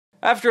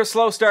After a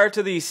slow start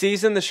to the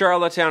season, the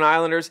Charlottetown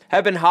Islanders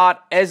have been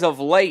hot as of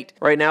late.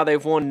 Right now,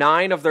 they've won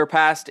 9 of their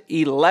past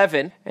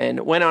 11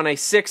 and went on a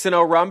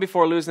 6-0 run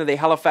before losing to the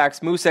Halifax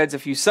Mooseheads a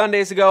few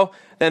Sundays ago,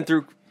 then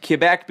through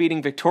Quebec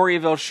beating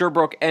Victoriaville,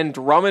 Sherbrooke, and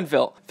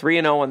Drummondville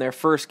 3-0 on their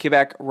first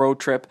Quebec road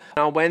trip.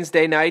 On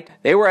Wednesday night,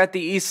 they were at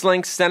the East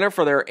Links Center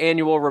for their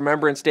annual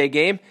Remembrance Day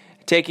game,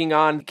 taking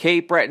on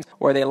Cape Breton,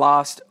 where they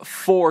lost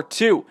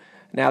 4-2.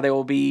 Now they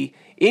will be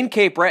in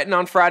Cape Breton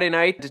on Friday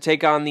night to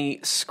take on the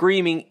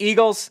Screaming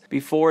Eagles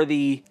before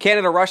the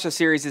Canada-Russia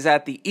series is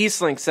at the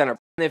East Links Center.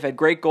 They've had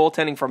great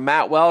goaltending from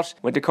Matt Welsh.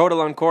 When Dakota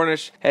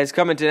Lund-Cornish has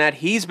come into net,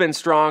 he's been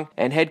strong.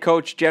 And head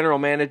coach, general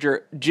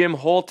manager Jim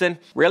Holton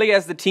really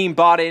has the team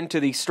bought into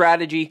the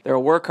strategy. They're a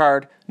work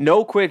hard,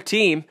 no-quit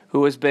team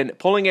who has been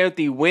pulling out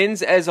the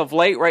wins as of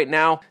late right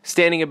now,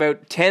 standing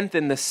about 10th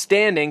in the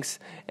standings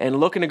and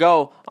looking to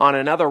go on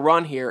another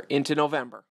run here into November.